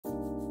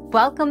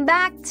Welcome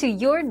back to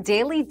your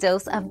daily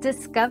dose of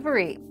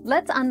discovery.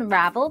 Let's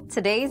unravel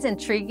today's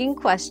intriguing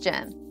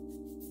question.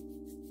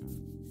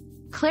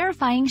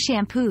 Clarifying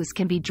shampoos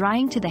can be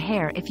drying to the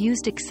hair if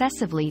used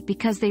excessively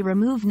because they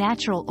remove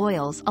natural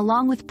oils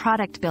along with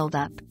product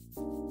buildup.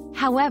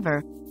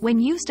 However,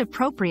 when used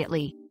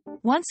appropriately,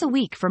 once a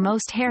week for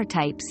most hair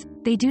types,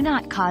 they do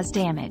not cause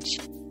damage.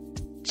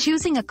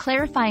 Choosing a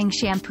clarifying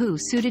shampoo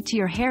suited to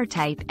your hair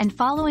type and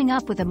following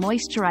up with a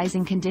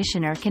moisturizing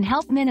conditioner can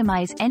help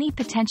minimize any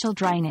potential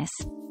dryness.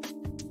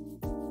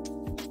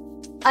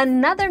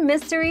 Another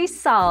mystery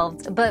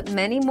solved, but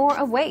many more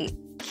await.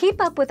 Keep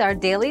up with our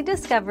daily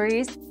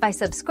discoveries by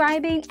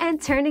subscribing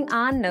and turning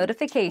on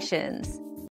notifications.